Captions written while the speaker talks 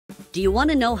Do you want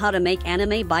to know how to make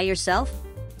anime by yourself?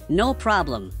 No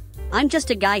problem. I'm just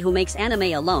a guy who makes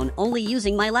anime alone, only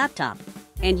using my laptop.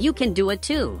 And you can do it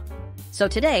too. So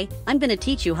today, I'm gonna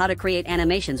teach you how to create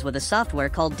animations with a software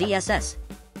called DSS,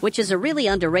 which is a really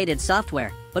underrated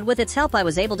software, but with its help I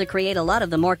was able to create a lot of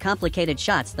the more complicated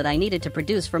shots that I needed to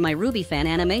produce for my Ruby fan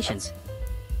animations.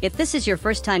 If this is your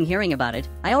first time hearing about it,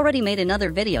 I already made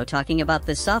another video talking about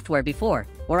this software before,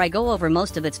 where I go over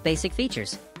most of its basic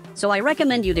features. So I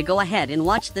recommend you to go ahead and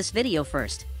watch this video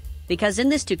first. Because in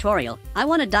this tutorial, I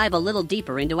want to dive a little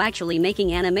deeper into actually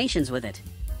making animations with it.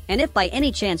 And if by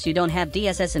any chance you don't have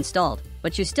DSS installed,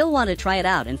 but you still want to try it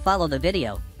out and follow the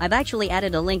video, I've actually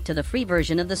added a link to the free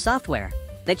version of the software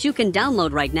that you can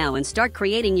download right now and start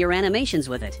creating your animations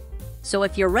with it. So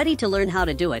if you're ready to learn how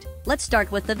to do it, let's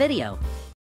start with the video.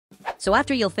 So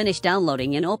after you'll finish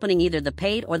downloading and opening either the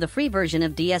paid or the free version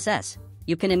of DSS,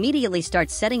 you can immediately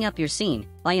start setting up your scene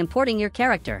by importing your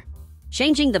character,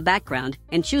 changing the background,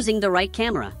 and choosing the right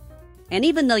camera. And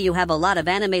even though you have a lot of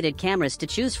animated cameras to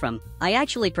choose from, I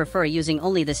actually prefer using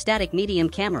only the static medium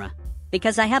camera,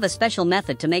 because I have a special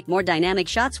method to make more dynamic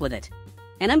shots with it.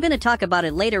 And I'm going to talk about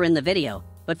it later in the video,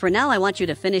 but for now I want you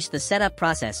to finish the setup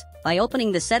process by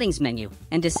opening the settings menu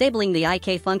and disabling the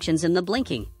IK functions and the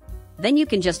blinking. Then you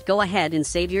can just go ahead and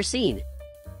save your scene.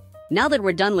 Now that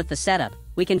we're done with the setup,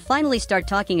 we can finally start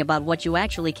talking about what you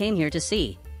actually came here to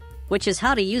see, which is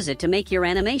how to use it to make your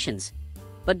animations.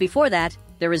 But before that,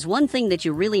 there is one thing that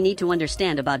you really need to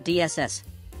understand about DSS.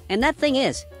 And that thing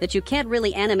is that you can't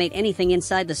really animate anything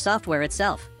inside the software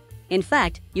itself. In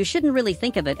fact, you shouldn't really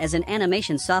think of it as an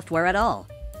animation software at all.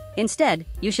 Instead,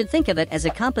 you should think of it as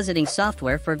a compositing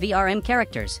software for VRM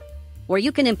characters, where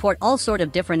you can import all sort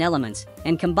of different elements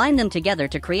and combine them together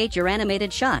to create your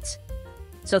animated shots.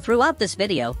 So throughout this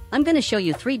video, I'm going to show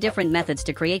you 3 different methods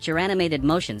to create your animated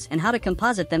motions and how to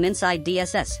composite them inside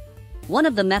DSS. One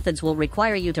of the methods will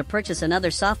require you to purchase another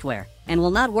software and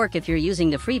will not work if you're using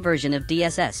the free version of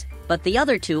DSS, but the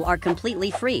other 2 are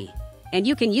completely free. And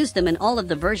you can use them in all of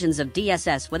the versions of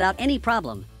DSS without any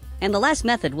problem. And the last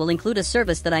method will include a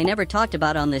service that I never talked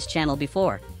about on this channel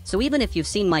before, so even if you've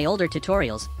seen my older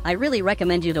tutorials, I really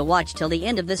recommend you to watch till the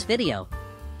end of this video.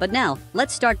 But now,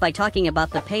 let's start by talking about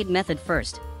the paid method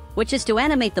first, which is to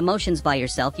animate the motions by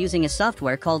yourself using a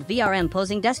software called VRM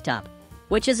Posing Desktop,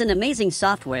 which is an amazing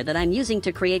software that I'm using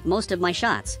to create most of my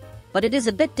shots. But it is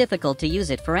a bit difficult to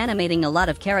use it for animating a lot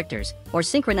of characters or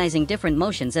synchronizing different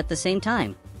motions at the same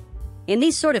time. In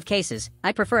these sort of cases,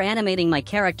 I prefer animating my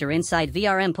character inside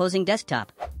VRM Posing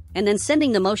Desktop, and then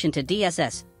sending the motion to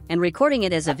DSS, and recording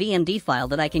it as a VMD file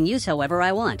that I can use however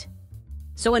I want.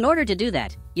 So in order to do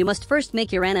that, you must first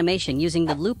make your animation using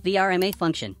the loop VRMA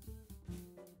function.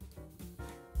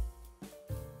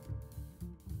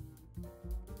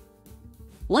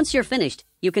 Once you're finished,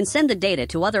 you can send the data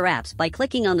to other apps by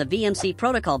clicking on the VMC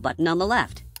protocol button on the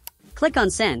left. Click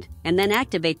on send, and then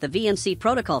activate the VMC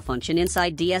protocol function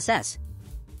inside DSS.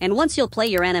 And once you'll play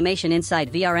your animation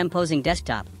inside VRM Posing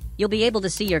Desktop, you'll be able to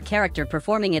see your character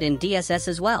performing it in DSS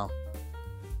as well.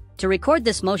 To record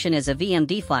this motion as a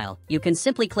VMD file, you can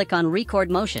simply click on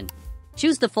Record Motion.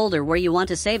 Choose the folder where you want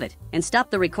to save it, and stop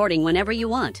the recording whenever you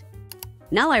want.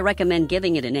 Now I recommend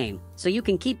giving it a name, so you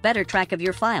can keep better track of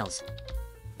your files.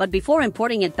 But before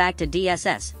importing it back to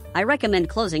DSS, I recommend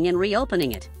closing and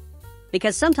reopening it,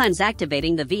 because sometimes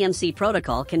activating the VMC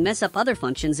protocol can mess up other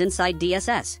functions inside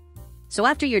DSS. So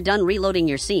after you're done reloading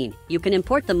your scene, you can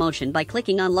import the motion by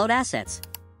clicking on Load Assets.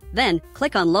 Then,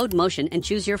 click on Load Motion and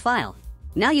choose your file.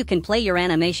 Now you can play your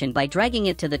animation by dragging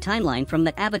it to the timeline from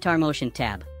the Avatar Motion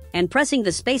tab, and pressing the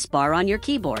spacebar on your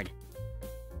keyboard.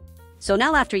 So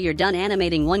now after you're done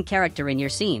animating one character in your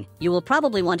scene, you will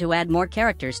probably want to add more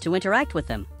characters to interact with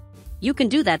them. You can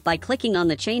do that by clicking on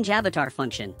the Change Avatar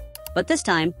function. But this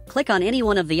time, click on any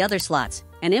one of the other slots,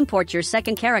 and import your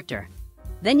second character.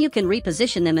 Then you can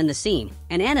reposition them in the scene,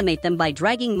 and animate them by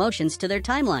dragging motions to their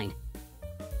timeline.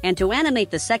 And to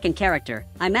animate the second character,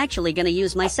 I'm actually going to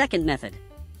use my second method,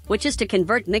 which is to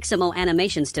convert Mixamo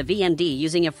animations to VMD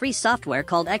using a free software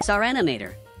called XR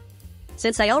Animator.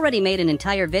 Since I already made an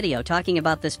entire video talking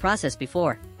about this process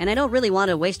before, and I don't really want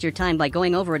to waste your time by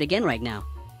going over it again right now,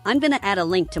 I'm going to add a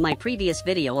link to my previous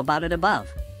video about it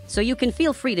above, so you can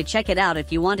feel free to check it out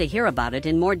if you want to hear about it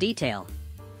in more detail.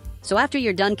 So after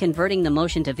you're done converting the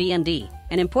motion to VMD,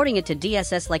 and importing it to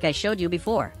DSS like I showed you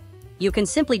before, you can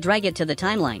simply drag it to the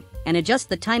timeline, and adjust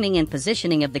the timing and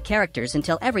positioning of the characters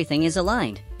until everything is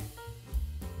aligned.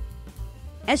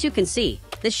 As you can see,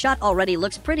 this shot already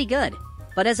looks pretty good.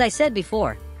 But as I said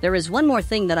before, there is one more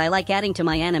thing that I like adding to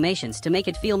my animations to make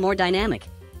it feel more dynamic.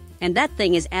 And that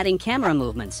thing is adding camera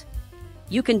movements.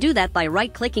 You can do that by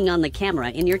right-clicking on the camera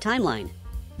in your timeline.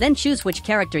 Then choose which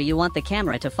character you want the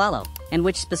camera to follow, and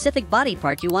which specific body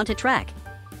part you want to track.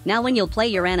 Now when you'll play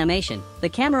your animation, the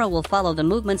camera will follow the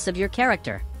movements of your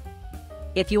character.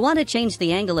 If you want to change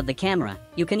the angle of the camera,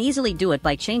 you can easily do it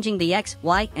by changing the X,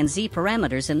 Y, and Z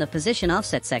parameters in the position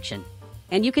offset section.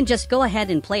 And you can just go ahead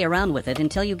and play around with it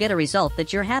until you get a result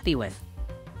that you're happy with.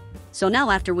 So now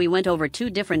after we went over 2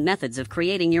 different methods of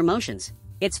creating your motions,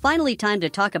 it's finally time to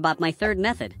talk about my third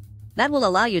method. That will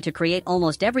allow you to create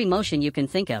almost every motion you can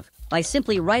think of by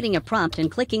simply writing a prompt and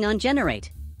clicking on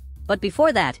generate. But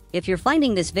before that, if you're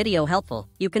finding this video helpful,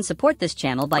 you can support this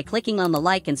channel by clicking on the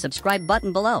like and subscribe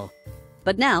button below.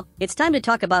 But now, it's time to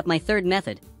talk about my third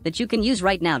method that you can use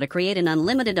right now to create an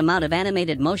unlimited amount of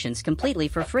animated motions completely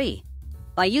for free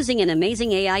by using an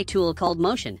amazing AI tool called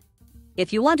Mootion.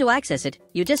 If you want to access it,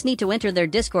 you just need to enter their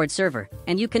Discord server,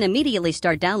 and you can immediately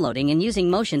start downloading and using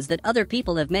motions that other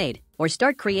people have made, or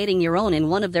start creating your own in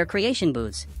one of their creation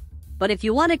booths. But if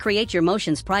you want to create your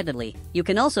motions privately, you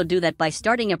can also do that by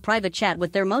starting a private chat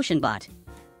with their motion bot.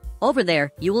 Over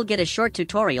there, you will get a short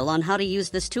tutorial on how to use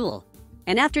this tool.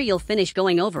 And after you'll finish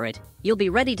going over it, you'll be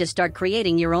ready to start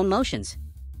creating your own motions.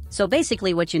 So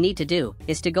basically what you need to do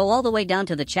is to go all the way down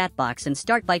to the chat box and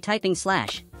start by typing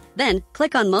 /. Then,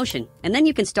 click on Mootion, and then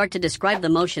you can start to describe the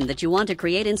motion that you want to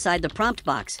create inside the prompt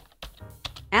box.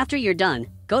 After you're done,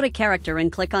 go to Character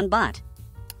and click on Bot.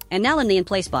 And now in the In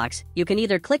Place box, you can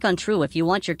either click on True if you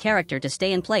want your character to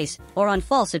stay in place, or on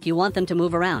False if you want them to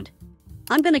move around.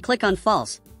 I'm gonna click on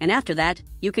False, and after that,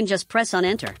 you can just press on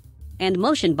Enter. And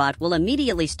Mootion Bot will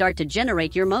immediately start to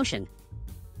generate your motion.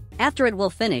 After it will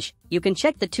finish, you can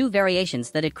check the 2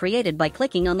 variations that it created by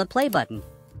clicking on the Play button.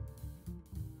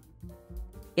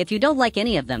 If you don't like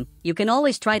any of them, you can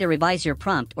always try to revise your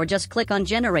prompt or just click on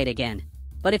Generate again.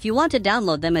 But if you want to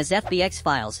download them as FBX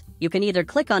files, you can either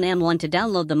click on M1 to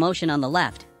download the motion on the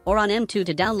left, or on M2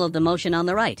 to download the motion on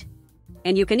the right.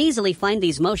 And you can easily find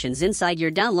these motions inside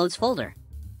your Downloads folder.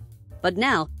 But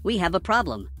now, we have a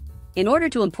problem. In order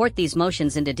to import these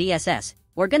motions into DSS,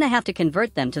 we're gonna have to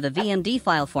convert them to the VMD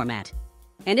file format.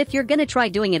 And if you're gonna try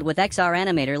doing it with XR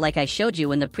Animator like I showed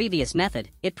you in the previous method,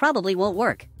 it probably won't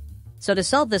work. So to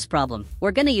solve this problem,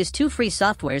 we're gonna use 2 free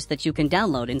softwares that you can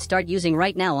download and start using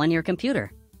right now on your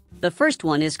computer. The first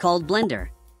one is called Blender,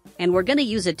 and we're gonna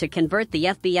use it to convert the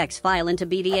FBX file into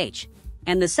BDH.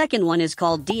 And the second one is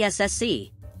called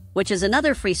DSSC, which is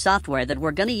another free software that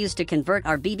we're gonna use to convert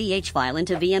our BDH file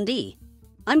into VMD.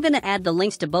 I'm gonna add the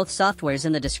links to both softwares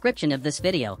in the description of this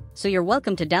video, so you're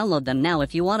welcome to download them now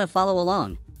if you wanna follow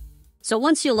along. So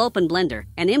once you'll open Blender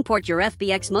and import your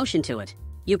FBX motion to it,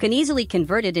 you can easily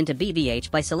convert it into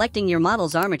BVH by selecting your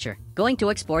model's armature, going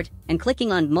to Export, and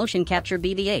clicking on Motion Capture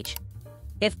BVH.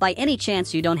 If by any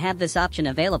chance you don't have this option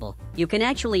available, you can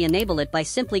actually enable it by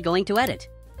simply going to Edit,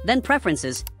 then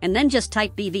Preferences, and then just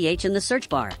type BVH in the search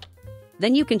bar.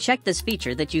 Then you can check this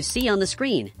feature that you see on the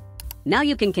screen. Now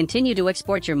you can continue to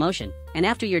export your motion, and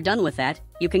after you're done with that,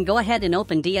 you can go ahead and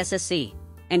open DSSC,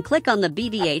 and click on the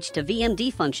BVH to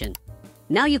VMD function.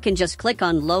 Now you can just click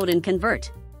on Load and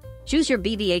Convert. Choose your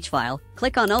BVH file,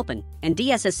 click on Open, and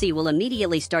DSSC will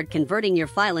immediately start converting your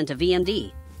file into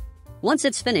VMD. Once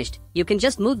it's finished, you can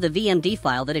just move the VMD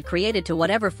file that it created to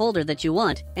whatever folder that you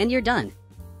want, and you're done.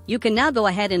 You can now go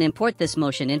ahead and import this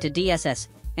motion into DSS,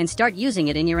 and start using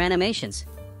it in your animations.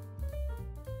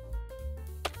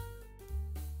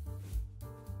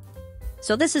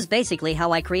 So this is basically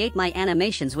how I create my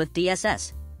animations with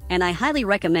DSS, and I highly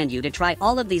recommend you to try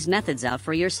all of these methods out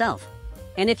for yourself.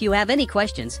 And if you have any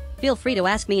questions, feel free to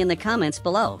ask me in the comments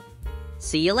below.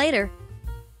 See you later!